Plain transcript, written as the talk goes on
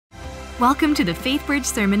Welcome to the Faithbridge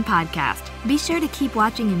Sermon Podcast. Be sure to keep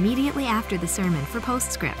watching immediately after the sermon for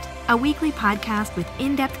Postscript, a weekly podcast with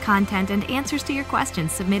in-depth content and answers to your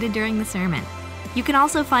questions submitted during the sermon. You can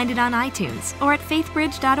also find it on iTunes or at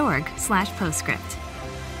faithbridge.org/postscript.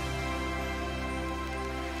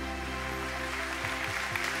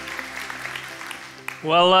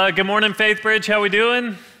 Well, good morning, Faithbridge. How we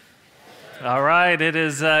doing? All right, it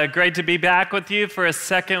is great to be back with you for a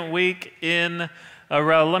second week in a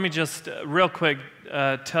row. Let me just real quick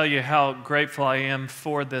tell you how grateful I am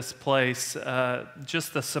for this place.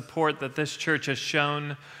 Just the support that this church has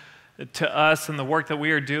shown to us and the work that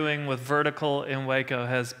we are doing with Vertical in Waco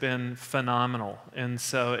has been phenomenal. And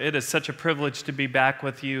so it is such a privilege to be back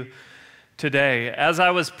with you today. As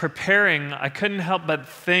I was preparing, I couldn't help but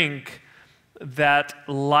think that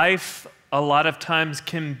life a lot of times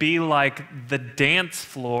can be like the dance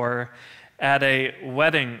floor at a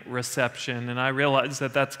wedding reception, and I realize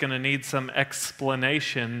that that's going to need some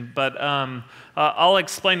explanation, but I'll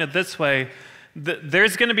explain it this way.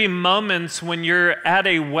 There's going to be moments when you're at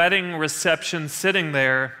a wedding reception sitting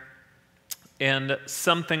there, and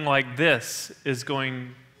something like this is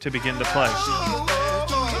going to begin to play.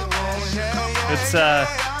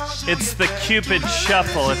 It's the Cupid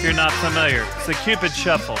Shuffle, if you're not familiar. It's the Cupid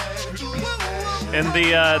Shuffle. And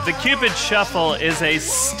the Cupid Shuffle is a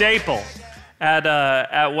staple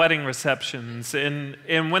at wedding receptions.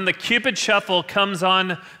 And when the Cupid Shuffle comes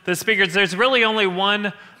on the speakers, there's really only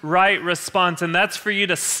one right response, and that's for you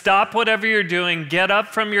to stop whatever you're doing, get up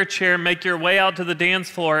from your chair, make your way out to the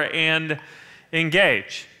dance floor, and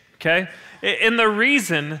engage, okay? And the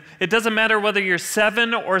reason, it doesn't matter whether you're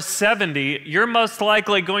 7 or 70, you're most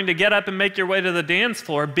likely going to get up and make your way to the dance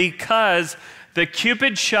floor because the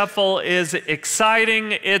Cupid Shuffle is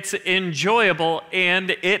exciting, it's enjoyable, and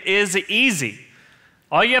it is easy.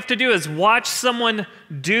 All you have to do is watch someone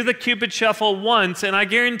do the Cupid Shuffle once, and I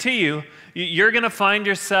guarantee you, you're going to find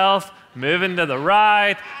yourself moving to the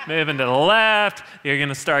right, moving to the left, you're going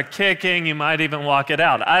to start kicking, you might even walk it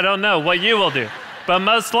out. I don't know what you will do, but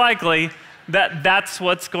most likely that's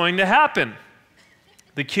what's going to happen.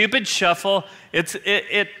 The Cupid Shuffle,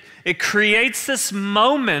 it creates this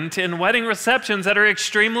moment in wedding receptions that are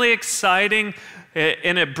extremely exciting,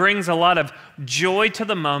 and it brings a lot of joy to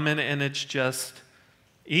the moment, and it's just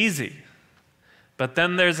easy. But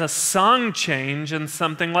then there's a song change, and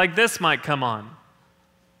something like this might come on.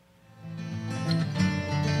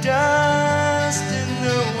 Dust in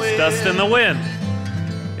the wind. It's Dust in the Wind.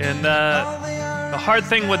 And the hard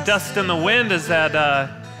thing with Dust in the Wind is that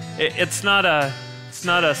it's not a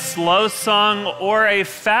slow song or a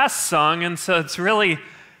fast song, and so it's really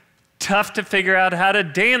tough to figure out how to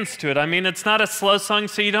dance to it. I mean, it's not a slow song,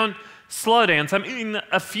 so you don't slow dance. I mean,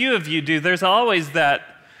 a few of you do. There's always that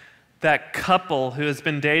couple who has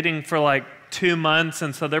been dating for like 2 months,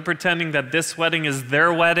 and so they're pretending that this wedding is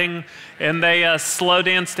their wedding, and they slow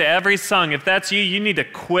dance to every song. If that's you, you need to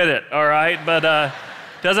quit it, all right? But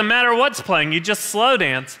doesn't matter what's playing, you just slow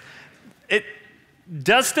dance.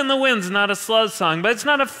 Dust in the Wind's not a slow song, but it's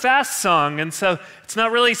not a fast song, and so it's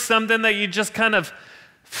not really something that you just kind of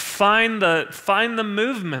find the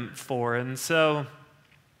movement for. And so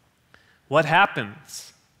what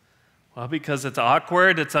happens? Well, because it's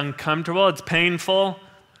awkward, it's uncomfortable, it's painful,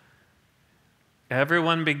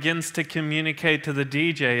 everyone begins to communicate to the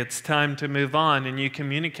DJ, it's time to move on, and you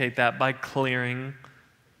communicate that by clearing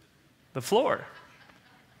the floor.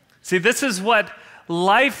 See, this is what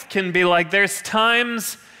life can be like. There's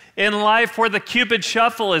times in life where the Cupid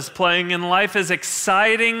Shuffle is playing and life is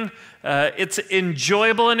exciting, it's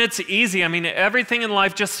enjoyable, and it's easy. I mean, everything in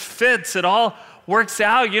life just fits. It all works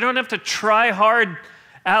out. You don't have to try hard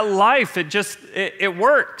at life. It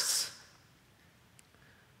works.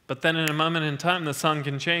 But then in a moment in time, the song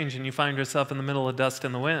can change and you find yourself in the middle of Dust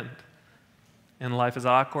in the Wind. And life is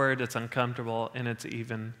awkward, it's uncomfortable, and it's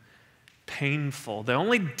even painful. The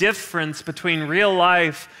only difference between real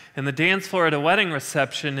life and the dance floor at a wedding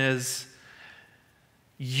reception is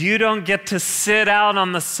you don't get to sit out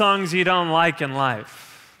on the songs you don't like in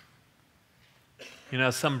life. You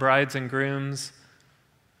know, some brides and grooms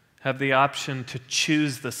have the option to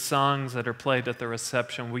choose the songs that are played at the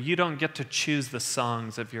reception. Well, you don't get to choose the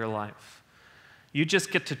songs of your life. You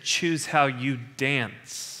just get to choose how you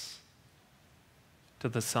dance to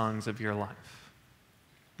the songs of your life.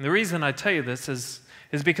 And the reason I tell you this is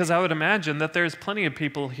because I would imagine that there's plenty of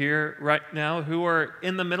people here right now who are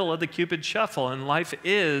in the middle of the Cupid Shuffle, and life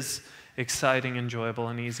is exciting, enjoyable,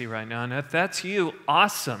 and easy right now. And if that's you,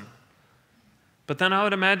 awesome. But then I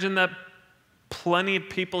would imagine that plenty of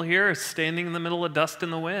people here are standing in the middle of Dust in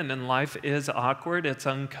the Wind, and life is awkward, it's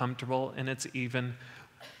uncomfortable, and it's even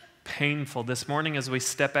painful. This morning, as we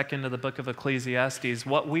step back into the book of Ecclesiastes,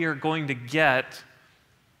 what we are going to get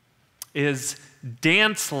is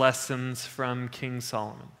dance lessons from King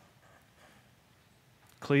Solomon.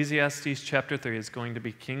 Ecclesiastes chapter 3 is going to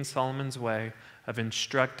be King Solomon's way of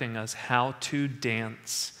instructing us how to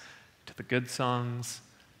dance to the good songs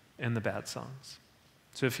and the bad songs.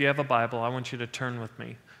 So if you have a Bible, I want you to turn with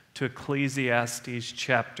me to Ecclesiastes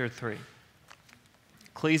chapter 3.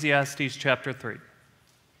 Ecclesiastes chapter 3.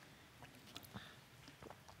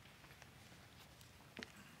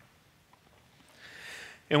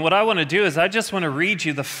 And what I want to do is I just want to read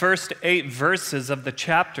you the first 8 verses of the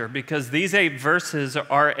chapter, because these 8 verses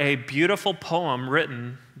are a beautiful poem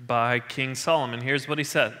written by King Solomon. Here's what he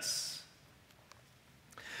says.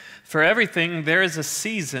 For everything there is a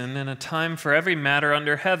season and a time for every matter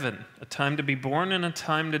under heaven, a time to be born and a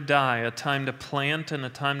time to die, a time to plant and a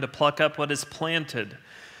time to pluck up what is planted,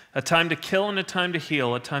 a time to kill and a time to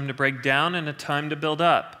heal, a time to break down and a time to build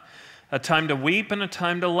up, a time to weep and a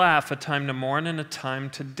time to laugh, a time to mourn and a time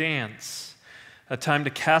to dance, a time to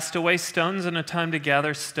cast away stones and a time to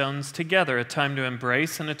gather stones together, a time to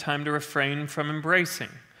embrace and a time to refrain from embracing,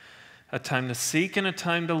 a time to seek and a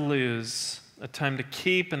time to lose, a time to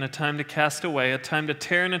keep and a time to cast away, a time to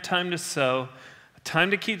tear and a time to sow, a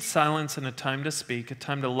time to keep silence and a time to speak, a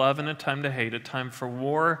time to love and a time to hate, a time for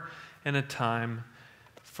war and a time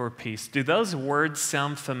for peace. Do those words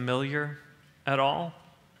sound familiar at all?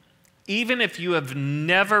 Even if you have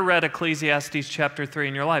never read Ecclesiastes chapter 3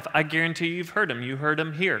 in your life, I guarantee you've heard them. You heard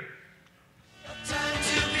them here. A time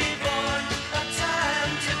to be born, a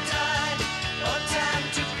time to die, a time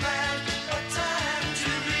to plant, a time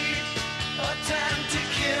to reap, a time to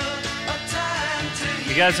kill, a time to heal.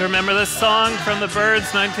 You guys remember this song from the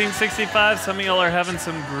Byrds, 1965? Some of y'all are having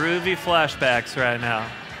some groovy flashbacks right now.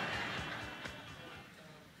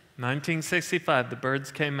 1965, the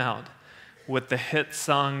Byrds came out with the hit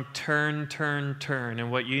song Turn, Turn, Turn.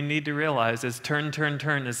 And what you need to realize is Turn, Turn,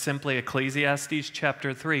 Turn is simply Ecclesiastes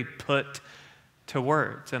chapter 3 put to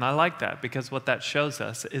words. And I like that, because what that shows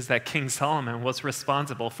us is that King Solomon was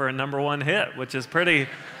responsible for a #1 hit, which is pretty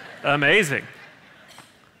amazing.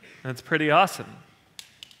 That's pretty awesome.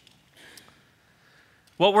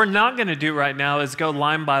 What we're not going to do right now is go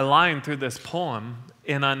line by line through this poem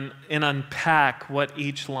and unpack what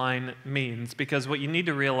each line means, because what you need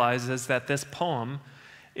to realize is that this poem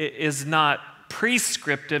is not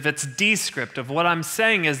prescriptive, it's descriptive. What I'm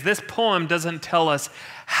saying is this poem doesn't tell us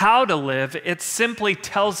how to live, it simply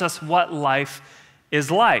tells us what life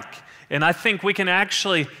is like. And I think we can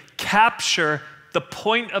actually capture the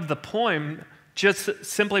point of the poem just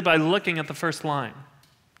simply by looking at the first line,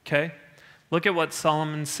 okay? Look at what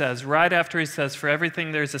Solomon says. Right after he says, for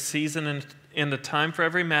everything there's a season and a time for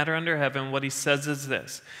every matter under heaven, what he says is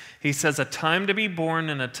this. He says, a time to be born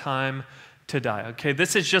and a time to die. Okay,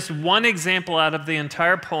 this is just one example out of the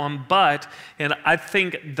entire poem, and I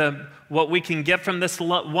think what we can get from this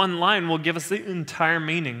one line will give us the entire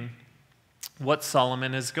meaning, what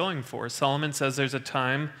Solomon is going for. Solomon says there's a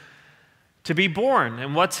time to be born.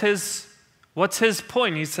 And what's his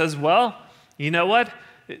point? He says, well, you know what?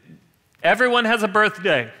 Everyone has a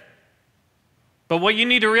birthday. But what you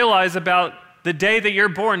need to realize about the day that you're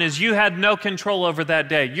born is you had no control over that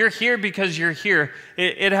day. You're here because you're here.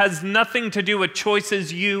 It has nothing to do with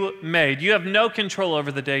choices you made. You have no control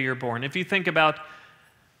over the day you're born. If you think about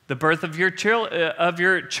the birth of your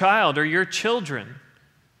child or your children,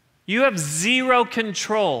 you have zero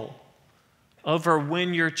control over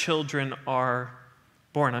when your children are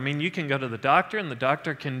born. I mean, you can go to the doctor, and the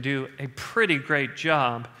doctor can do a pretty great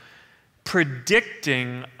job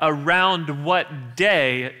predicting around what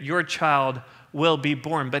day your child will be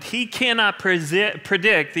born. But he cannot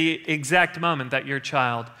predict the exact moment that your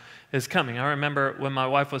child is coming. I remember when my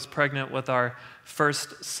wife was pregnant with our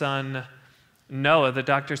first son, Noah, the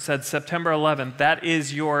doctor said, September 11th, that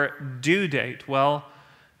is your due date. Well,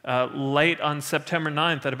 late on September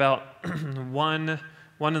 9th at about 1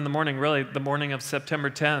 in the morning, really the morning of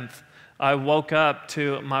September 10th, I woke up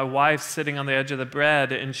to my wife sitting on the edge of the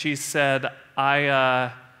bed, and she said,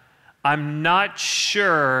 I'm not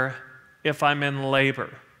sure if I'm in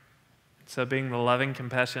labor. So being the loving,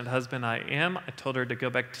 compassionate husband I am, I told her to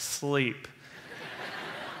go back to sleep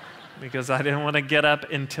because I didn't want to get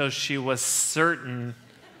up until she was certain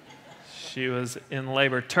she was in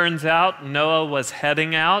labor. Turns out Noah was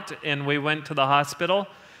heading out, and we went to the hospital,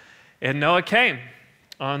 and Noah came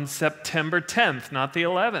on September 10th, not the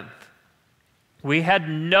 11th. We had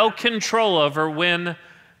no control over when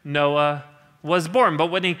Noah was born. But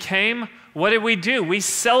when he came, what did we do? We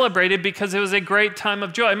celebrated because it was a great time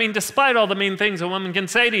of joy. I mean, despite all the mean things a woman can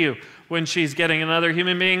say to you when she's getting another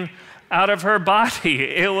human being out of her body.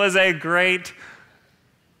 It was a great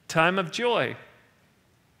time of joy.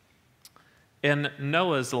 And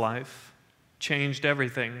Noah's life changed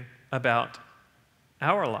everything about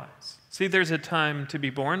our lives. See, there's a time to be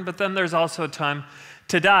born, but then there's also a time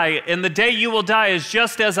to die. And the day you will die is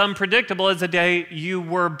just as unpredictable as the day you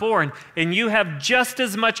were born. And you have just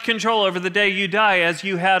as much control over the day you die as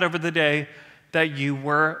you had over the day that you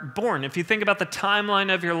were born. If you think about the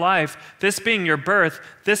timeline of your life, this being your birth,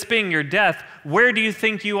 this being your death, where do you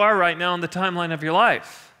think you are right now in the timeline of your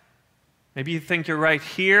life? Maybe you think you're right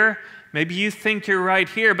here. Maybe you think you're right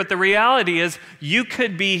here. But the reality is you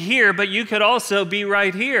could be here, but you could also be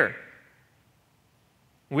right here.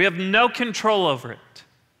 We have no control over it.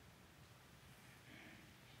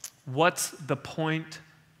 What's the point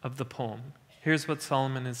of the poem? Here's what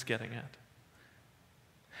Solomon is getting at.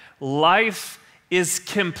 Life is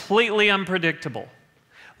completely unpredictable.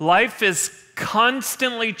 Life is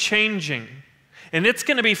constantly changing. And it's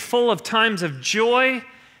going to be full of times of joy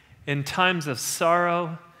and times of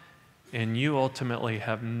sorrow. And you ultimately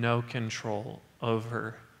have no control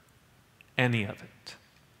over any of it.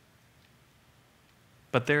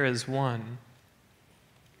 But there is one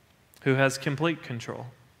who has complete control,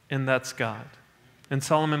 and that's God. And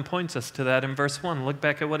Solomon points us to that in verse 1. Look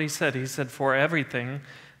back at what he said. He said, "For everything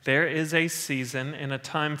there is a season and a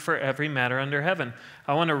time for every matter under heaven."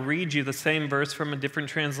 I want to read you the same verse from a different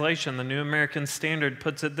translation. The New American Standard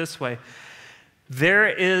puts it this way. There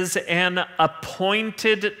is an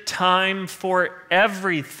appointed time for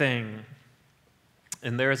everything,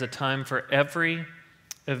 and there is a time for every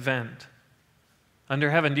event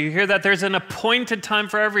under heaven. Do you hear that? There's an appointed time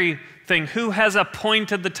for everything. Who has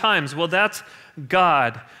appointed the times? Well, that's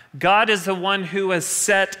God. God is the one who has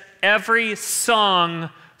set every song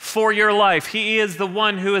for your life. He is the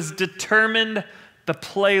one who has determined the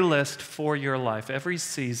playlist for your life. Every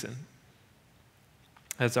season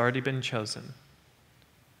has already been chosen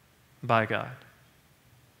by God.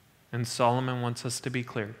 And Solomon wants us to be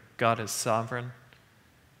clear. God is sovereign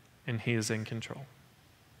and he is in control.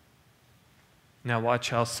 Now watch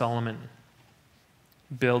how Solomon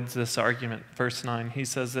builds this argument. Verse 9, he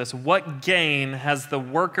says this, "What gain has the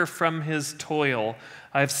worker from his toil?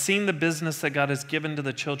 I have seen the business that God has given to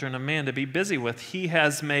the children of man to be busy with. He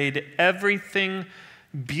has made everything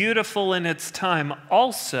beautiful in its time.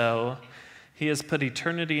 Also, he has put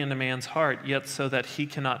eternity into man's heart, yet so that he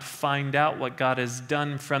cannot find out what God has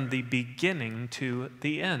done from the beginning to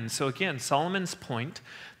the end." So again, Solomon's point,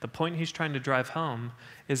 the point he's trying to drive home,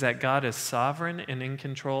 is that God is sovereign and in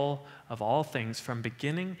control of all things. From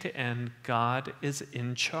beginning to end, God is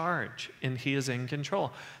in charge and he is in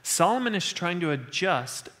control. Solomon is trying to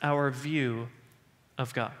adjust our view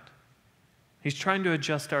of God. He's trying to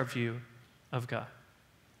adjust our view of God.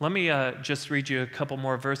 Let me just read you a couple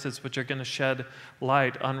more verses which are going to shed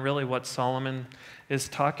light on really what Solomon is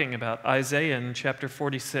talking about. Isaiah in chapter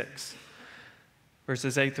 46,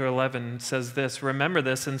 verses 8 through 11 says this, "Remember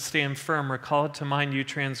this and stand firm. Recall it to mind, you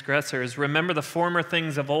transgressors. Remember the former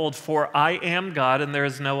things of old, for I am God and there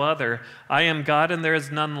is no other. I am God and there is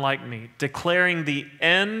none like me, declaring the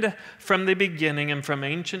end from the beginning and from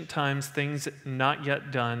ancient times things not yet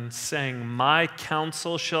done, saying, my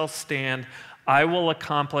counsel shall stand. I will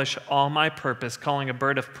accomplish all my purpose, calling a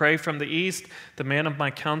bird of prey from the east, the man of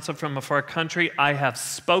my counsel from a far country. I have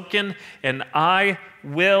spoken and I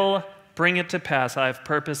will bring it to pass. I have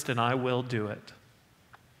purposed and I will do it."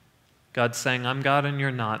 God's saying, I'm God and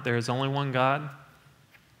you're not. There is only one God,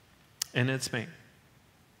 and it's me.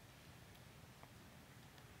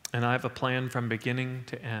 And I have a plan from beginning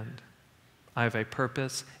to end. I have a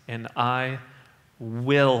purpose, and I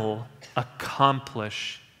will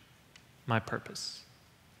accomplish my purpose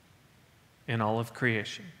in all of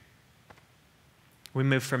creation. We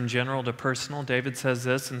move from general to personal. David says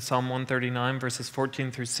this in Psalm 139, verses 14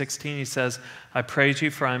 through 16. He says, "I praise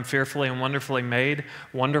you, for I am fearfully and wonderfully made.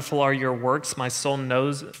 Wonderful are your works. My soul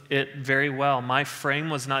knows it very well. My frame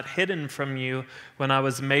was not hidden from you when I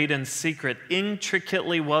was made in secret,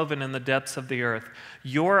 intricately woven in the depths of the earth.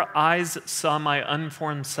 Your eyes saw my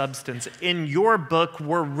unformed substance. In your book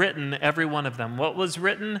were written, every one of them." What was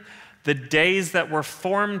written? The days that were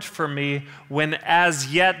formed for me, when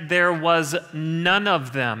as yet there was none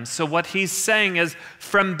of them. So what he's saying is,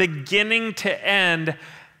 from beginning to end,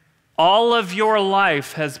 all of your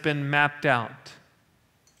life has been mapped out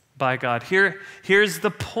by God. Here's the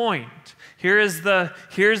point. Here's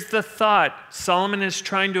the thought. Solomon is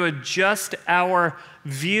trying to adjust our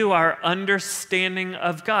view, our understanding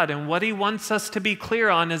of God. And what he wants us to be clear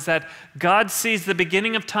on is that God sees the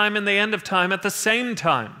beginning of time and the end of time at the same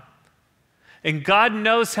time. And God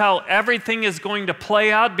knows how everything is going to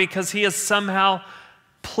play out because he has somehow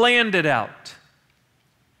planned it out.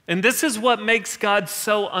 And this is what makes God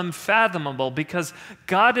so unfathomable, because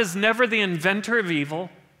God is never the inventor of evil,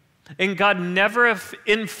 and God never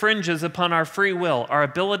infringes upon our free will, our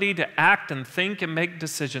ability to act and think and make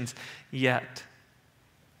decisions. Yet,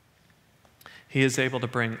 he is able to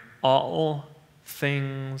bring all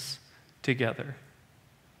things together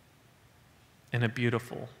in a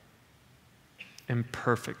beautiful and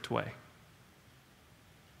perfect way.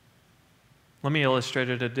 Let me illustrate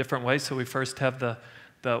it a different way. So we first have the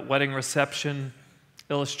wedding reception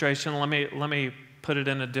illustration. Let me put it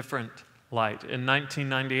in a different light. In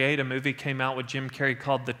 1998, a movie came out with Jim Carrey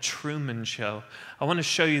called The Truman Show. I want to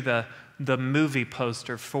show you the movie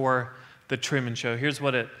poster for The Truman Show. Here's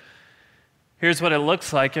what it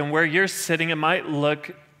looks like. And where you're sitting, it might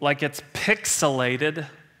look like it's pixelated,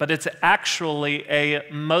 but it's actually a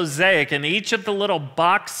mosaic. And each of the little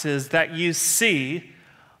boxes that you see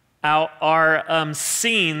are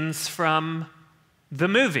scenes from the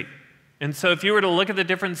movie. And so if you were to look at the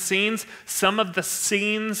different scenes, some of the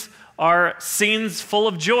scenes are scenes full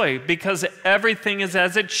of joy because everything is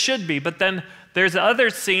as it should be. But then there's other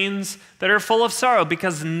scenes that are full of sorrow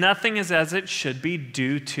because nothing is as it should be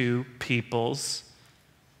due to people's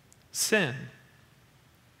sin.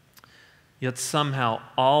 Yet somehow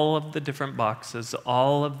all of the different boxes,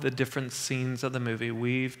 all of the different scenes of the movie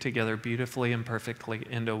weave together beautifully and perfectly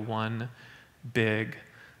into one big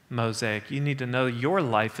mosaic. You need to know your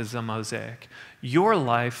life is a mosaic. Your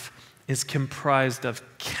life is comprised of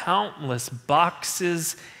countless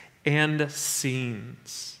boxes and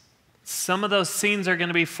scenes. Some of those scenes are going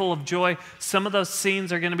to be full of joy. Some of those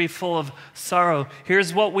scenes are going to be full of sorrow.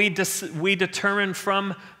 Here's what we determine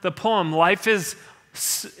from the poem. Life is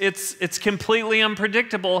it's completely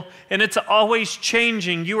unpredictable, and it's always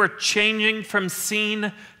changing. You are changing from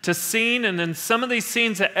scene to scene, and in some of these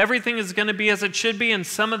scenes, everything is going to be as it should be, and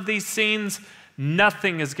some of these scenes,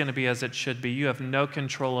 nothing is going to be as it should be. You have no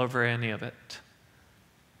control over any of it.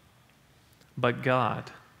 But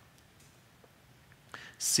God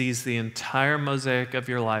sees the entire mosaic of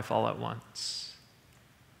your life all at once,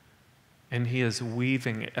 and he is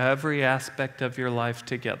weaving every aspect of your life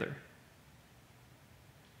together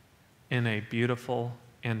in a beautiful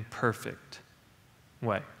and perfect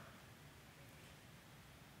way.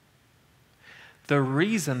 The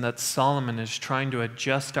reason that Solomon is trying to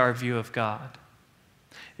adjust our view of God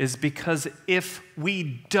is because if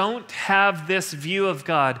we don't have this view of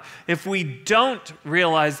God, if we don't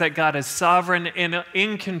realize that God is sovereign and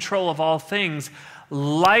in control of all things,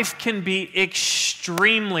 life can be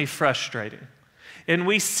extremely frustrating. And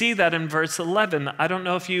we see that in verse 11. I don't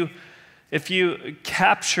know if you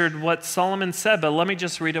captured what Solomon said, but let me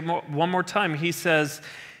just read it one more time. He says,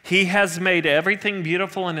 he has made everything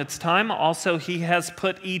beautiful in its time. Also, he has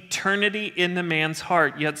put eternity into man's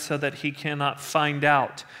heart, yet so that he cannot find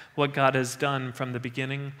out what God has done from the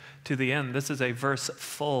beginning to the end. This is a verse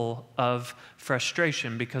full of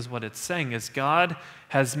frustration because what it's saying is God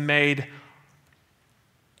has made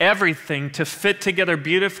everything to fit together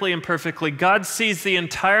beautifully and perfectly. God sees the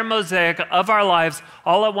entire mosaic of our lives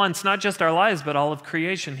all at once, not just our lives, but all of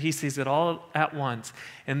creation. He sees it all at once.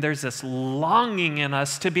 And there's this longing in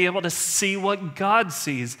us to be able to see what God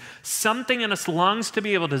sees. Something in us longs to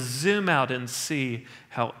be able to zoom out and see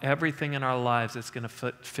how everything in our lives is going to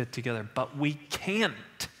fit together. But we can't.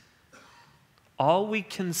 All we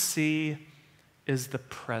can see is the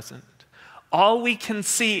present. All we can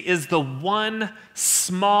see is the one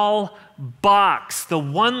small box, the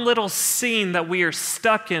one little scene that we are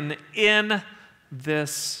stuck in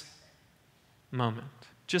this moment.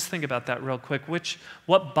 Just think about that real quick.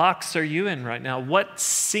 What box are you in right now? What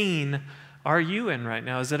scene are you in right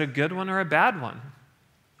now? Is it a good one or a bad one?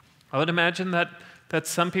 I would imagine that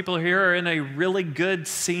some people here are in a really good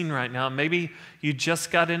scene right now. Maybe you just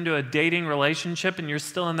got into a dating relationship and you're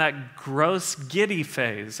still in that gross giddy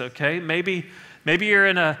phase, okay? Maybe you're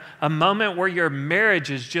in a moment where your marriage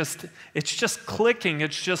is just clicking,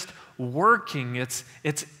 it's just working, it's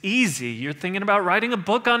easy. You're thinking about writing a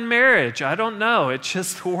book on marriage. I don't know. It's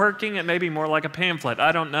just working. It may be more like a pamphlet.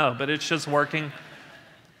 I don't know, but it's just working.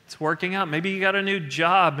 It's working out. Maybe you got a new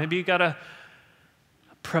job. Maybe you got a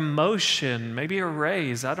promotion, maybe a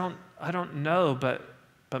raise. I don't know, but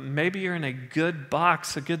maybe you're in a good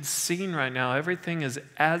box, a good scene right now. Everything is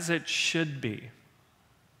as it should be.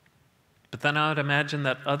 But then I would imagine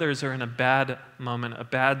that others are in a bad moment, a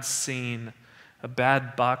bad scene, a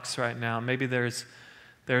bad box right now. Maybe there's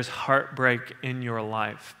heartbreak in your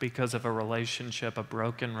life because of a relationship, a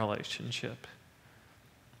broken relationship.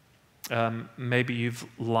 Maybe you've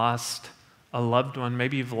lost a loved one.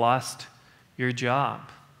 Maybe you've lost your job.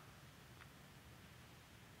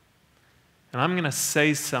 And I'm going to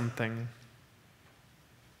say something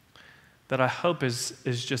that I hope is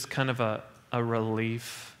just kind of a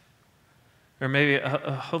relief. Or maybe,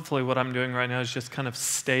 hopefully what I'm doing right now is just kind of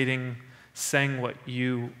saying what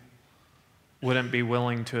you wouldn't be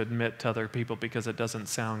willing to admit to other people because it doesn't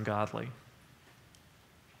sound godly.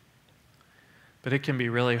 But it can be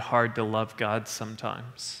really hard to love God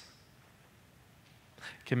sometimes.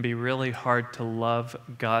 It can be really hard to love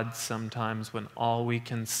God sometimes when all we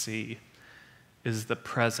can see is the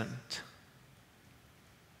present.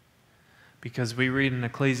 Because we read in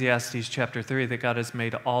Ecclesiastes chapter 3 that God has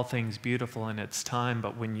made all things beautiful in its time,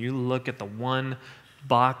 but when you look at the one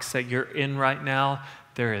box that you're in right now,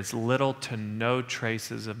 there is little to no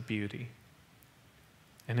traces of beauty.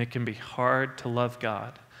 And it can be hard to love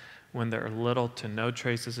God when there are little to no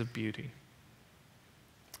traces of beauty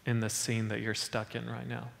in the scene that you're stuck in right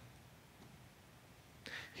now.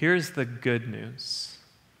 Here's the good news.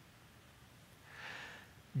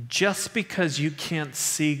 Just because you can't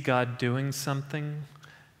see God doing something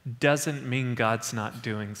doesn't mean God's not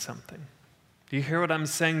doing something. Do you hear what I'm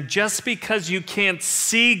saying? Just because you can't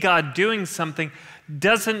see God doing something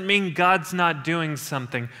doesn't mean God's not doing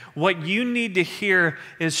something. What you need to hear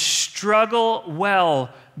is struggle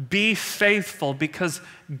well, be faithful, because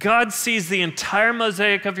God sees the entire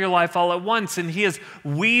mosaic of your life all at once, and He is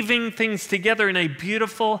weaving things together in a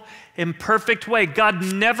beautiful, imperfect way. God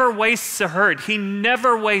never wastes a hurt. He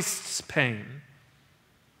never wastes pain.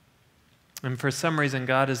 And for some reason,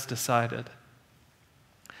 God has decided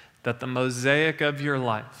that the mosaic of your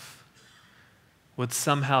life would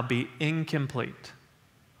somehow be incomplete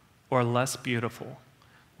or less beautiful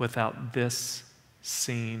without this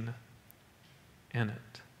scene in it.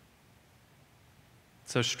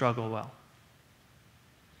 So struggle well.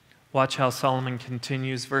 Watch how Solomon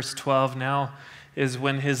continues. Verse 12 now is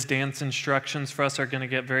when his dance instructions for us are going to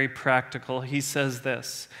get very practical. He says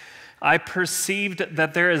this, I perceived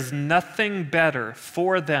that there is nothing better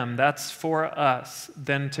for them, that's for us,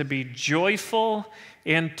 than to be joyful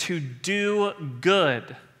and to do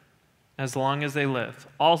good as long as they live.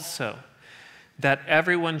 Also, that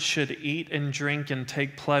everyone should eat and drink and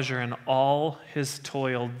take pleasure in all his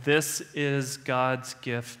toil. This is God's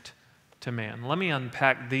gift to man. Let me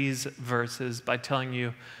unpack these verses by telling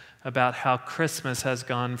you about how Christmas has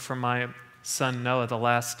gone for my son Noah the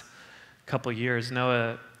last couple years.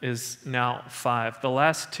 Noah is now 5. The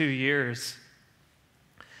last 2 years,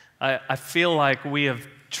 I feel like we have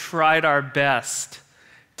tried our best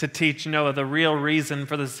to teach Noah the real reason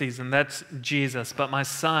for the season. That's Jesus. But my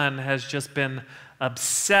son has just been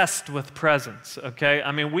obsessed with presents, okay?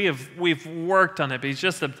 I mean, we've worked on it, but he's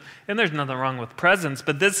just, and there's nothing wrong with presents,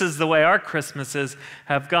 but this is the way our Christmases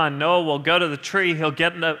have gone. Noah will go to the tree, he'll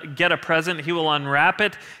get a present, he will unwrap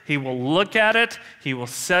it, he will look at it, he will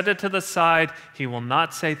set it to the side, he will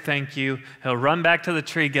not say thank you, he'll run back to the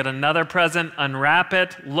tree, get another present, unwrap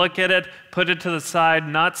it, look at it, put it to the side,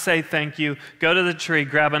 not say thank you, go to the tree,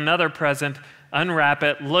 grab another present, unwrap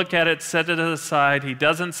it, look at it, set it to the side. He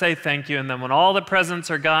doesn't say thank you. And then when all the presents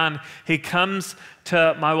are gone, he comes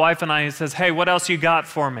to my wife and I and says, hey, what else you got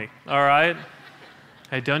for me? All right?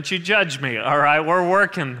 Hey, don't you judge me. All right? We're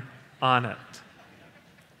working on it.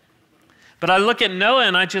 But I look at Noah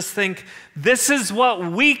and I just think, this is what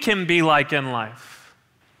we can be like in life.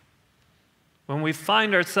 When we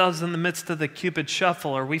find ourselves in the midst of the Cupid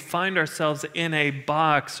shuffle, or we find ourselves in a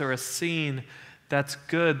box or a scene that's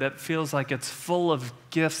good, that feels like it's full of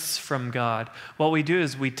gifts from God. What we do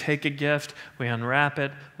is we take a gift, we unwrap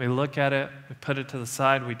it, we look at it, we put it to the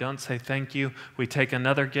side, we don't say thank you. We take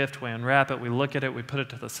another gift, we unwrap it, we look at it, we put it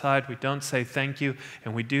to the side, we don't say thank you.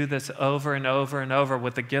 And we do this over and over and over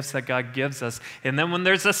with the gifts that God gives us. And then when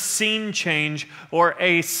there's a scene change or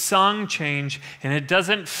a song change, and it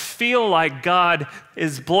doesn't feel like God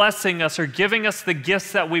is blessing us or giving us the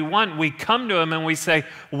gifts that we want, we come to Him and we say,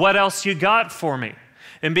 what else you got for me?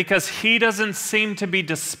 And because He doesn't seem to be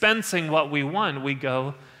dispensing what we want, we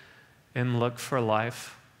go and look for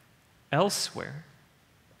life elsewhere.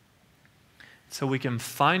 So we can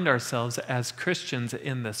find ourselves as Christians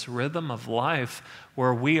in this rhythm of life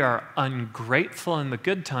where we are ungrateful in the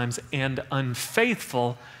good times and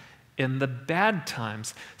unfaithful in the bad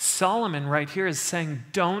times. Solomon right here is saying,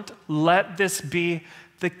 don't let this be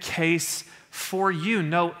the case for you.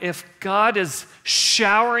 No, if God is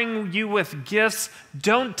showering you with gifts,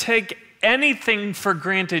 don't take anything for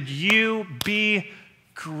granted. You be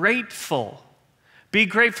grateful. Be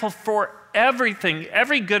grateful for everything.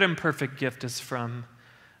 Every good and perfect gift is from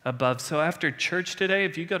above. So after church today,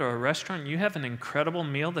 if you go to a restaurant, you have an incredible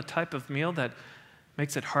meal, the type of meal that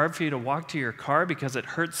makes it hard for you to walk to your car because it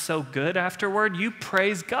hurts so good afterward, you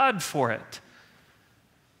praise God for it.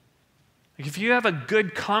 If you have a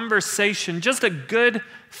good conversation, just a good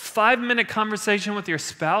 5-minute conversation with your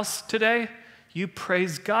spouse today, you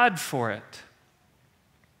praise God for it.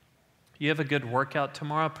 You have a good workout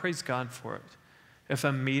tomorrow, praise God for it. If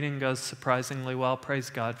a meeting goes surprisingly well, praise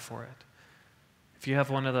God for it. If you have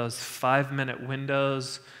one of those 5-minute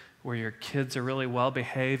windows where your kids are really well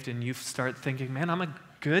behaved and you start thinking, man, I'm a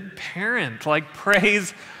good parent, like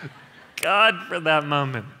praise God for that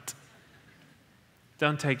moment.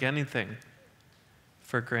 Don't take anything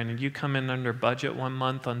for granted. You come in under budget one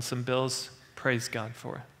month on some bills, praise God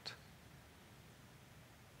for it.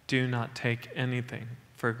 Do not take anything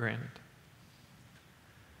for granted.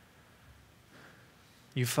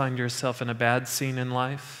 You find yourself in a bad scene in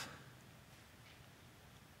life.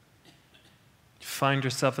 You find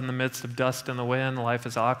yourself in the midst of dust in the wind. Life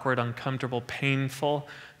is awkward, uncomfortable, painful.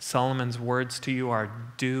 Solomon's words to you are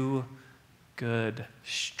do good,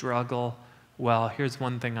 struggle well. Here's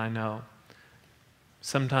one thing I know.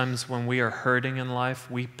 Sometimes when we are hurting in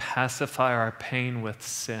life, we pacify our pain with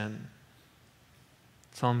sin.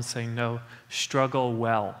 Solomon's saying, no, struggle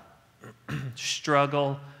well.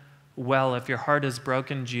 Struggle well. If your heart is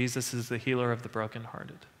broken, Jesus is the healer of the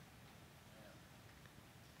brokenhearted.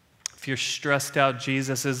 If you're stressed out,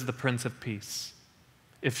 Jesus is the Prince of Peace.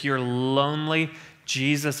 If you're lonely,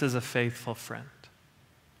 Jesus is a faithful friend.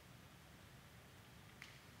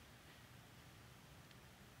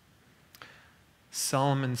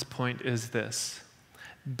 Solomon's point is this: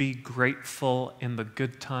 be grateful in the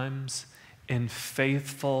good times and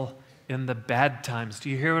faithful in the bad times. Do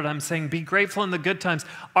you hear what I'm saying? Be grateful in the good times.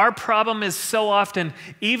 Our problem is so often,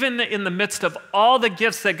 even in the midst of all the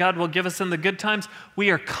gifts that God will give us in the good times, we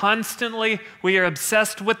are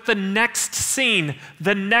obsessed with the next scene,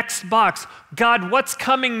 the next box. God, what's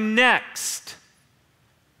coming next?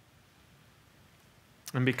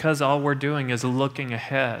 And because all we're doing is looking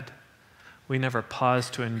ahead, we never pause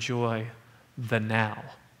to enjoy the now.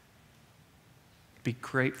 Be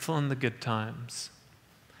grateful in the good times,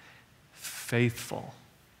 faithful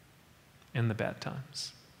in the bad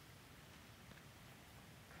times.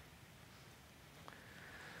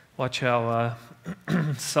 Watch how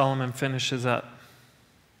Solomon finishes up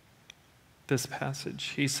this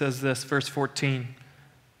passage. He says this, verse 14.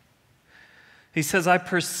 He says, I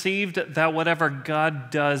perceived that whatever God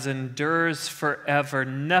does endures forever.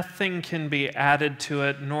 Nothing can be added to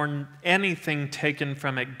it, nor anything taken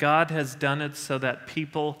from it. God has done it so that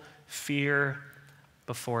people fear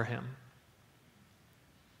before him.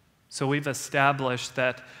 So we've established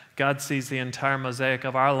that God sees the entire mosaic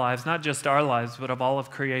of our lives, not just our lives, but of all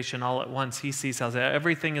of creation all at once. He sees how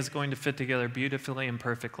everything is going to fit together beautifully and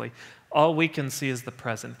perfectly. All we can see is the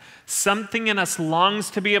present. Something in us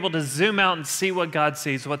longs to be able to zoom out and see what God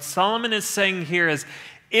sees. What Solomon is saying here is,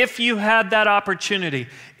 if you had that opportunity,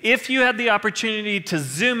 if you had the opportunity to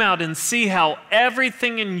zoom out and see how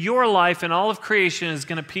everything in your life and all of creation is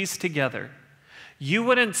going to piece together, you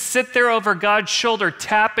wouldn't sit there over God's shoulder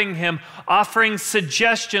tapping him, offering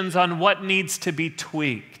suggestions on what needs to be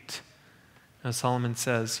tweaked. Now Solomon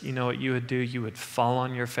says, you know what you would do? You would fall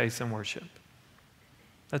on your face and worship.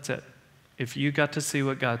 That's it. If you got to see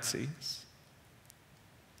what God sees,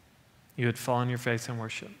 you would fall on your face and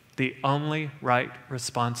worship. The only right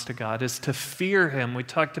response to God is to fear him. We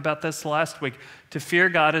talked about this last week. To fear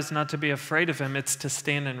God is not to be afraid of him. It's to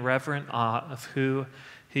stand in reverent awe of who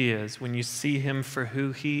he is. When you see him for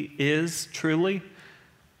who he is truly,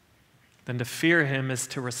 then to fear him is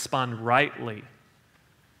to respond rightly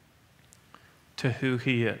to who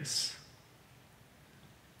he is.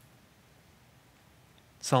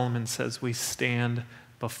 Solomon says we stand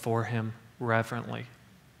before him reverently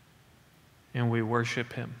and we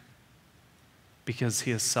worship him because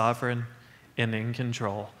he is sovereign and in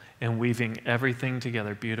control and weaving everything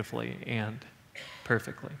together beautifully and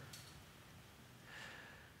perfectly.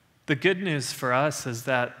 The good news for us is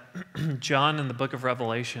that John in the book of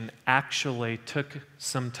Revelation actually took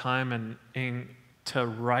some time to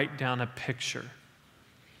write down a picture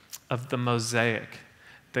of the mosaic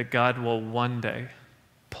that God will one day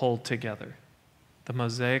pull together. The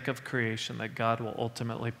mosaic of creation that God will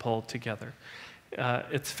ultimately pull together.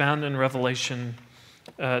 It's found in Revelation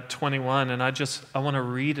 21, and I want to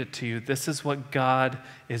read it to you. This is what God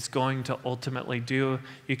is going to ultimately do.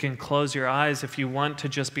 You can close your eyes if you want to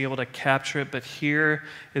just be able to capture it, but here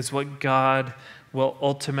is what God will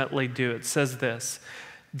ultimately do. It says this: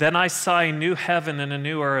 Then I saw a new heaven and a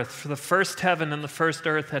new earth, for the first heaven and the first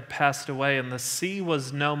earth had passed away, and the sea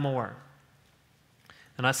was no more.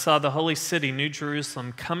 And I saw the holy city, New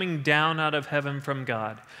Jerusalem, coming down out of heaven from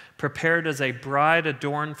God, prepared as a bride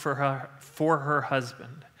adorned for her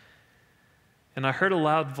husband. And I heard a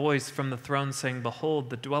loud voice from the throne saying, Behold,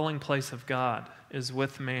 the dwelling place of God is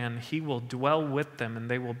with man. He will dwell with them, and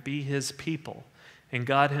they will be his people. And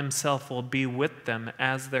God himself will be with them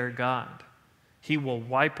as their God. He will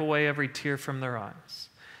wipe away every tear from their eyes.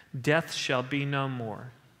 Death shall be no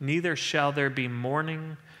more, neither shall there be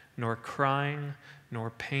mourning, nor crying, nor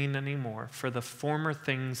pain anymore, for the former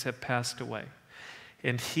things have passed away.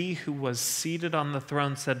 And he who was seated on the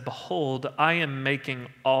throne said, Behold, I am making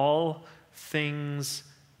all things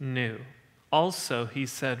new. Also, he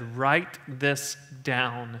said, Write this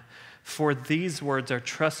down, for these words are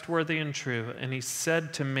trustworthy and true. And he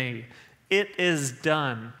said to me, It is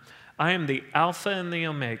done. I am the Alpha and the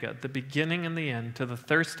Omega, the beginning and the end. To the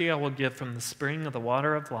thirsty I will give from the spring of the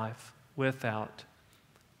water of life without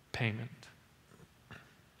payment.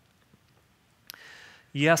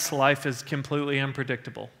 Yes, life is completely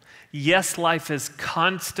unpredictable. Yes, life is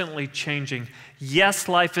constantly changing. Yes,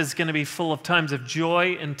 life is going to be full of times of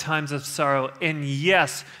joy and times of sorrow. And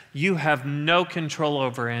yes, you have no control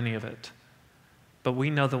over any of it. But we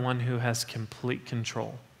know the one who has complete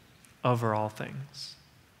control over all things,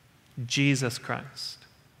 Jesus Christ.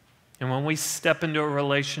 And when we step into a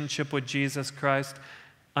relationship with Jesus Christ,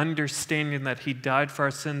 understanding that he died for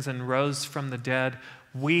our sins and rose from the dead,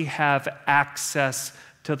 we have access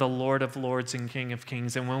to the Lord of Lords and King of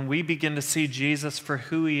Kings. And when we begin to see Jesus for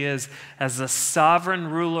who he is, as the sovereign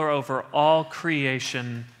ruler over all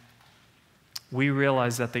creation, we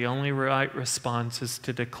realize that the only right response is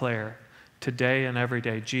to declare today and every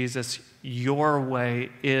day, Jesus, your way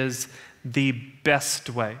is the best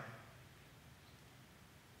way.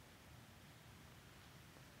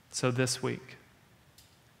 So this week,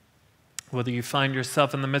 whether you find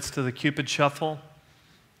yourself in the midst of the Cupid shuffle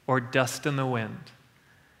or dust in the wind,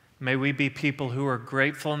 may we be people who are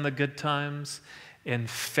grateful in the good times and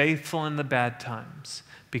faithful in the bad times,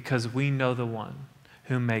 because we know the one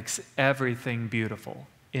who makes everything beautiful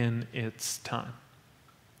in its time.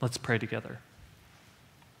 Let's pray together.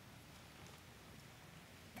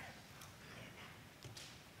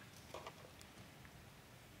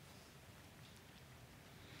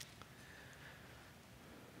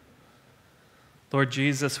 Lord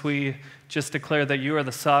Jesus, we just declare that you are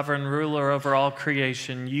the sovereign ruler over all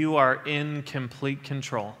creation. You are in complete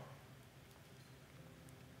control.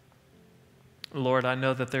 Lord, I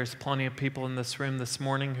know that there's plenty of people in this room this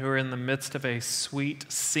morning who are in the midst of a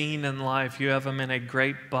sweet scene in life. You have them in a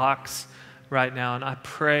great box right now, and I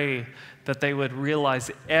pray that they would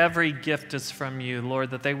realize every gift is from you,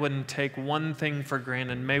 Lord, that they wouldn't take one thing for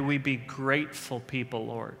granted. May we be grateful people,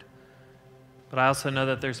 Lord. But I also know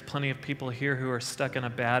that there's plenty of people here who are stuck in a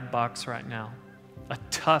bad box right now, a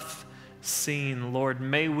tough scene. Lord,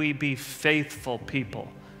 may we be faithful people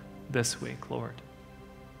this week, Lord.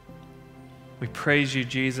 We praise you,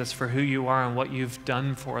 Jesus, for who you are and what you've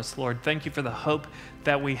done for us, Lord. Thank you for the hope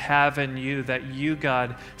that we have in you, that you,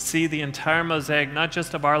 God, see the entire mosaic, not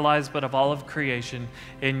just of our lives, but of all of creation,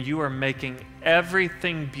 and you are making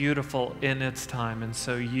everything beautiful in its time. And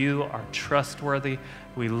so you are trustworthy.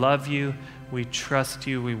 We love you. We trust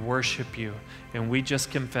you. We worship you. And we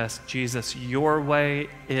just confess, Jesus, your way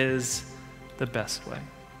is the best way.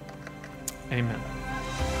 Amen.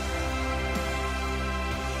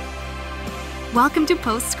 Welcome to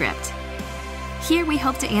Postscript. Here we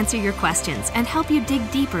hope to answer your questions and help you dig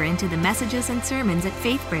deeper into the messages and sermons at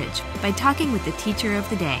Faithbridge by talking with the teacher of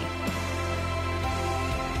the day.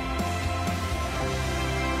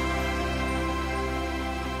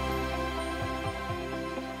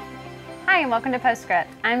 Hi, and welcome to Postscript.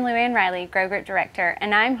 I'm Luann Riley, Grow Group Director,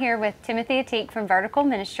 and I'm here with Timothy Ateek from Vertical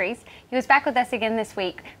Ministries. He was back with us again this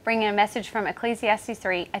week, bringing a message from Ecclesiastes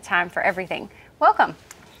 3, A Time for Everything. Welcome.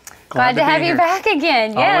 Glad to have you back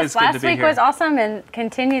again. Yes, last week was awesome and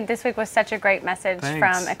continued. This week was such a great message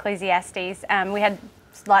from Ecclesiastes. We had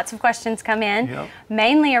lots of questions come in,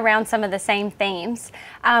 mainly around some of the same themes.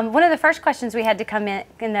 One of the first questions we had to come in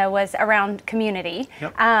though was around community.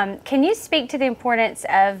 Can you speak to the importance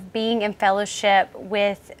of being in fellowship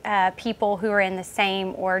with people who are in the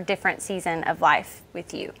same or different season of life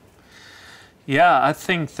with you? Yeah, I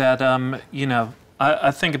think that,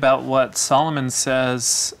 I think about what Solomon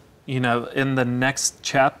says, in the next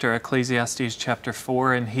chapter, Ecclesiastes chapter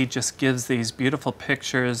 4, and he just gives these beautiful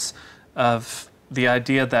pictures of the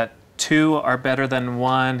idea that two are better than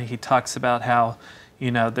one. He talks about how,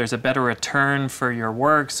 there's a better return for your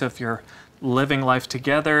work. So if you're living life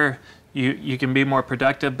together, you can be more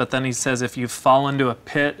productive. But then he says if you fall into a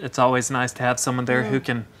pit, it's always nice to have someone there who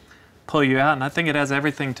can pull you out. And I think it has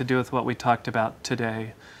everything to do with what we talked about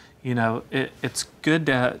today. You know, it's good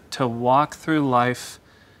to walk through life.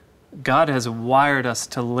 God has wired us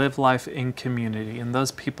to live life in community, and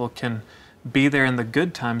those people can be there in the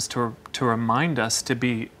good times to remind us to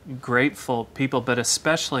be grateful people, but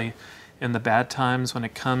especially in the bad times when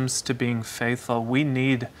it comes to being faithful. We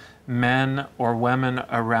need men or women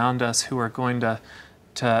around us who are going to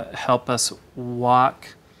help us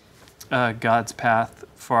walk God's path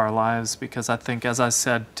for our lives, because I think, as I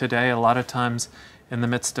said today, a lot of times in the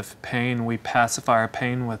midst of pain, we pacify our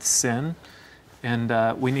pain with sin.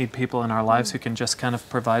 And we need people in our lives who can just kind of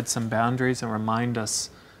provide some boundaries and remind us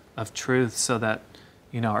of truth so that,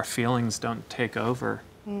 you know, our feelings don't take over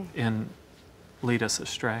and lead us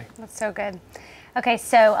astray. That's so good. Okay,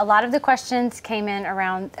 so a lot of the questions came in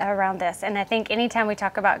around this. And I think anytime we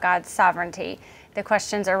talk about God's sovereignty, the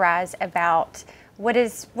questions arise about what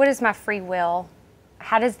is my free will?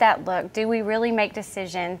 How does that look? Do we really make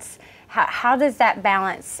decisions? How does that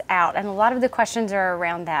balance out? And a lot of the questions are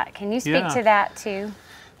around that. Can you speak to that too?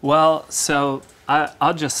 Well, so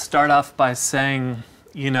I'll just start off by saying,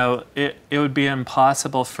 you know, it would be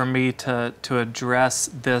impossible for me to address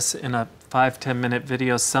this in a 5-10 minute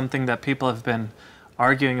video, something that people have been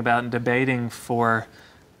arguing about and debating for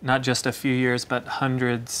not just a few years, but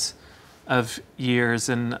hundreds of years.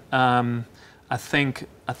 And I think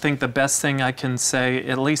the best thing I can say,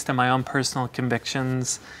 at least in my own personal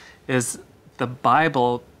convictions, is the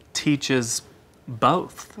Bible teaches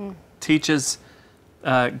both. Teaches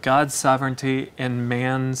God's sovereignty and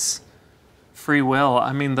man's free will.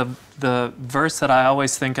 I mean, the verse that I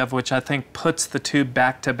always think of, which I think puts the two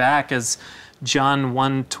back to back, is John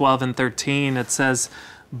 1:12 and 13. It says,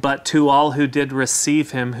 "But to all who did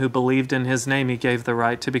receive him, who believed in his name, he gave the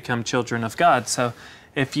right to become children of God." So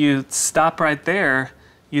if you stop right there,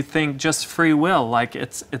 you think just free will, like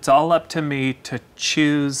it's all up to me to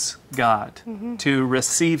choose God, to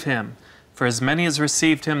receive him. For as many as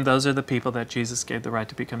received him, those are the people that Jesus gave the right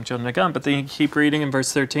to become children of God. But then you keep reading in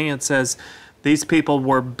verse 13, it says, "These people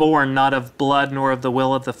were born not of blood, nor of the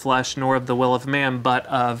will of the flesh, nor of the will of man, but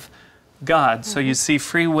of God." So you see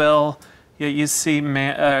free will, yet you see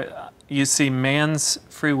man's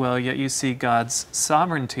free will, yet you see God's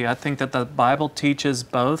sovereignty. I think that the Bible teaches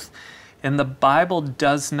both. And the Bible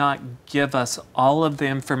does not give us all of the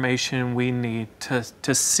information we need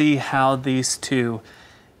to see how these two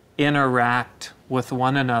interact with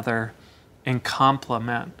one another and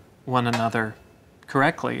complement one another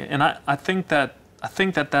correctly. And I think that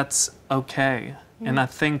that's okay. And I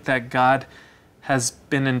think that God has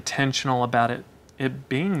been intentional about it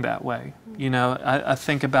being that way. You know, I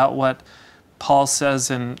think about what Paul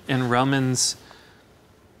says in Romans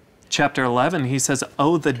chapter 11, he says,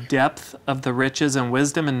 "Oh, the depth of the riches and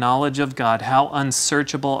wisdom and knowledge of God. How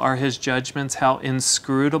unsearchable are his judgments, how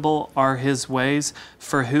inscrutable are his ways.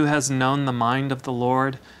 For who has known the mind of the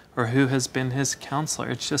Lord, or who has been his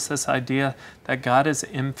counselor?" It's just this idea that God is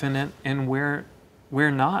infinite and we're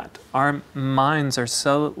not. Our minds are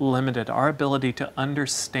so limited. Our ability to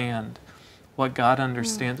understand what God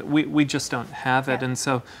understands, we just don't have it. And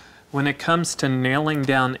so when it comes to nailing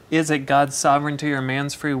down, is it God's sovereignty or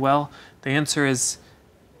man's free will? The answer is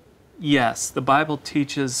yes. The Bible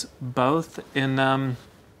teaches both. In,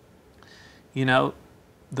 you know,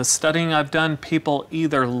 the studying I've done, people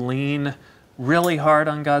either lean really hard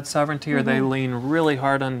on God's sovereignty or they lean really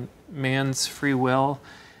hard on man's free will.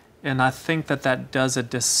 And I think that does a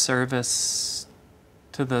disservice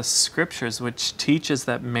to the scriptures, which teaches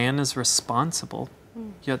that man is responsible,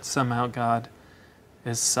 yet somehow God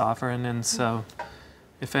is sovereign. And so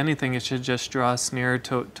if anything, it should just draw us nearer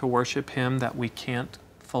to worship him, that we can't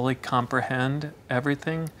fully comprehend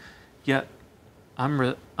everything, yet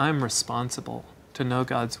I'm responsible to know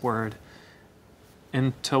God's word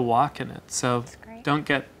and to walk in it. So don't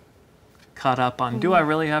get caught up on, do I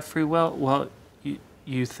really have free will? Well,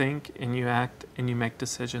 you think and you act and you make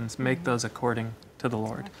decisions. Make those according to the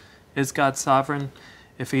Lord. Is God sovereign?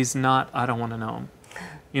 If he's not, I don't want to know him.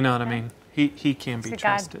 You know what I mean? He can be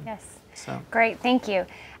trusted. God, yes. So. Great, thank you.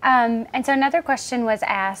 And so another question was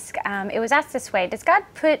asked. It was asked this way: does God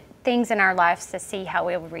put things in our lives to see how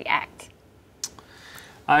we will react?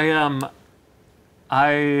 I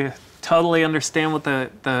totally understand what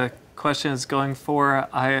the question is going for.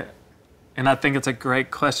 And I think it's a great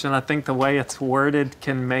question. I think the way it's worded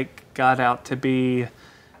can make God out to be,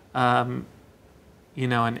 you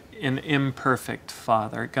know, an imperfect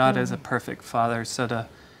father. God is a perfect father, so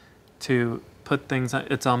to put things,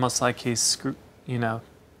 it's almost like he's, you know,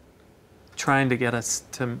 trying to get us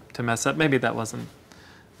to mess up. Maybe that wasn't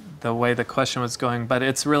the way the question was going, but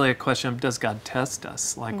it's really a question of, does God test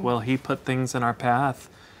us? Like, will he put things in our path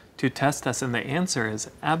to test us? And the answer is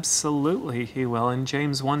absolutely he will. And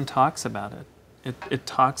James 1 talks about it. It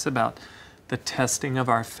talks about the testing of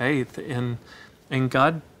our faith. And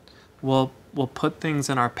God will put things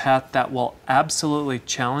in our path that will absolutely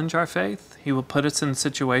challenge our faith. He will put us in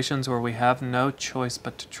situations where we have no choice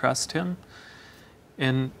but to trust him.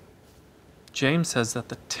 And James says that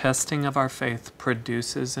the testing of our faith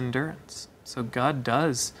produces endurance. So God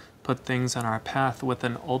does put things on our path with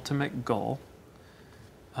an ultimate goal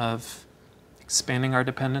of expanding our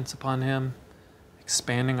dependence upon him,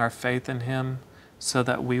 expanding our faith in him, so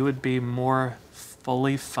that we would be more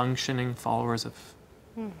fully functioning followers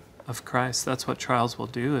of Christ. That's what trials will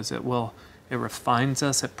do, is it refines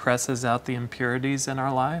us, it presses out the impurities in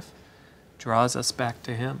our life, draws us back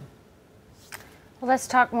to him. Well, let's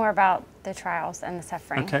talk more about the trials and the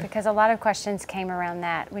suffering, because a lot of questions came around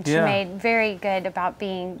that, which you made very good about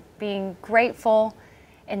being grateful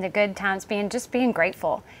in the good times, being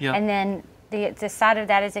grateful. Yeah. And then the side of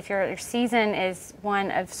that is, if your season is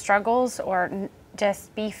one of struggles, or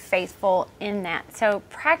just be faithful in that. So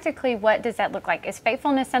practically, what does that look like? Is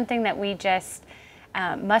faithfulness something that we just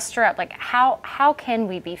muster up? Like, how can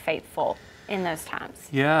we be faithful in those times?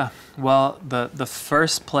 Yeah, well, the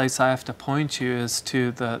first place I have to point you is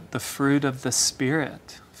to the fruit of the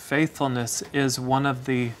Spirit. Faithfulness is one of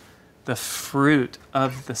the fruit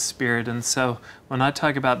of the Spirit. And so when I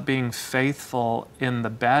talk about being faithful in the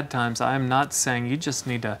bad times, I'm not saying you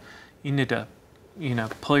need to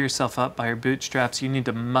pull yourself up by your bootstraps. You need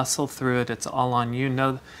to muscle through it. It's all on you.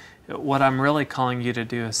 No, what I'm really calling you to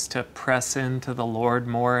do is to press into the Lord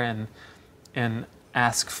more and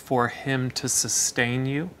ask for him to sustain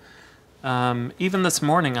you. Even this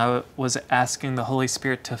morning, I was asking the Holy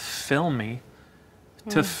Spirit to fill me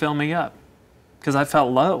up, because I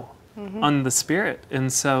felt low on the Spirit.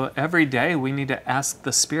 And so every day we need to ask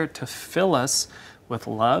the Spirit to fill us with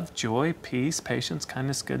love, joy, peace, patience,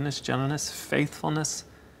 kindness, goodness, gentleness, faithfulness,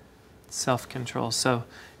 self-control. So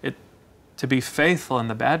to be faithful in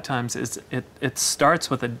the bad times it starts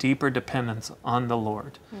with a deeper dependence on the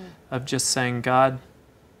Lord, of just saying, God,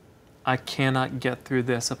 I cannot get through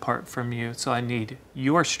this apart from you, so I need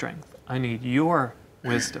your strength. I need your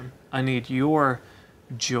wisdom. I need your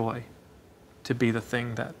joy to be the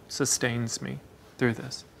thing that sustains me through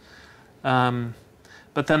this.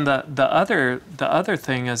 But then the other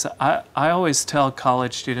thing is, I always tell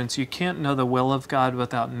college students, you can't know the will of God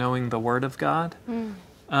without knowing the Word of God.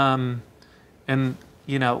 And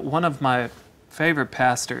one of my favorite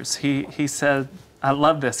pastors, he said, I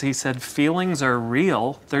love this. He said, feelings are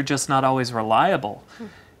real, they're just not always reliable.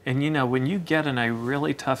 And when you get in a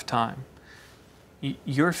really tough time,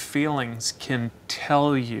 your feelings can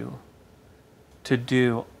tell you to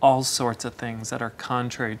do all sorts of things that are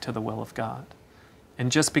contrary to the will of God.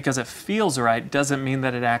 And just because it feels right doesn't mean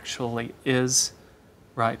that it actually is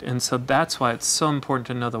right. And so that's why it's so important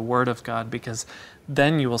to know the Word of God, because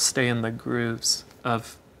then you will stay in the grooves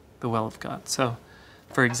of the will of God. So,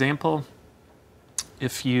 for example,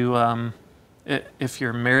 if your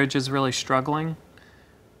marriage is really struggling,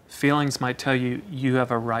 feelings might tell you you have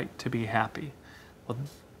a right to be happy. Well,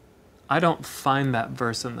 I don't find that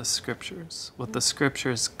verse in the Scriptures. What the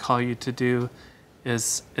Scriptures call you to do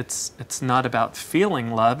is it's not about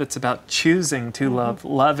feeling love, it's about choosing to love.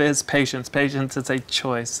 Love is patience. Patience is a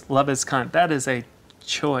choice. Love is kind. That is a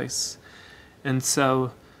choice. And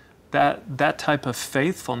so that type of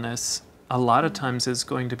faithfulness a lot of times is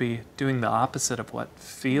going to be doing the opposite of what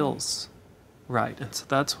feels right. And so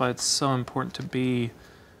that's why it's so important to be,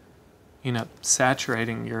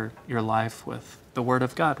 saturating your life with the Word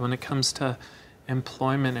of God. When it comes to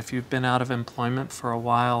employment, if you've been out of employment for a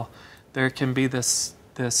while, there can be this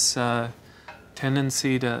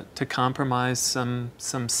tendency to compromise some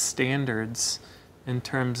standards in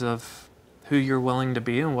terms of who you're willing to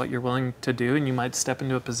be and what you're willing to do, and you might step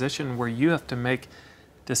into a position where you have to make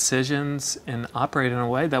decisions and operate in a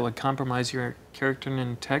way that would compromise your character and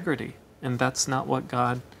integrity, and that's not what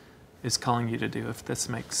God is calling you to do, if this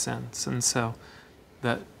makes sense. And so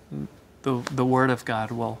the Word of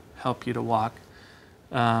God will help you to walk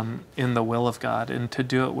in the will of God, and to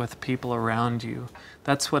do it with people around you.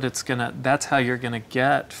 That's how you're gonna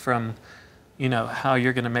get from, how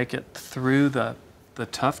you're gonna make it through the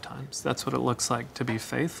tough times. That's what it looks like to be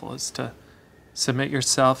faithful, is to submit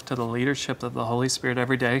yourself to the leadership of the Holy Spirit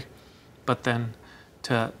every day, but then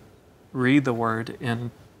to read the Word and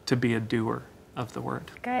to be a doer of the Word.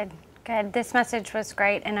 Good. This message was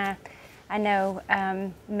great, and I know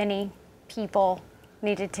many people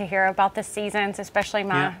needed to hear about the seasons, especially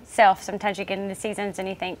myself. Sometimes you get into seasons and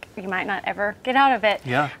you think you might not ever get out of it.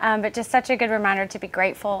 Yeah. But just such a good reminder to be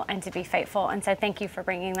grateful and to be faithful. And so thank you for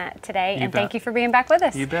bringing that today. You and bet. thank you for being back with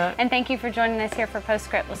us. You bet. And thank you for joining us here for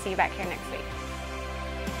Postscript. We'll see you back here next week.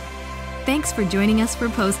 Thanks for joining us for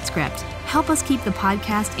Postscript. Help us keep the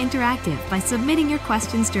podcast interactive by submitting your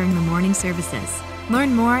questions during the morning services.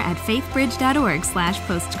 Learn more at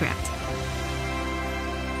faithbridge.org/postscript.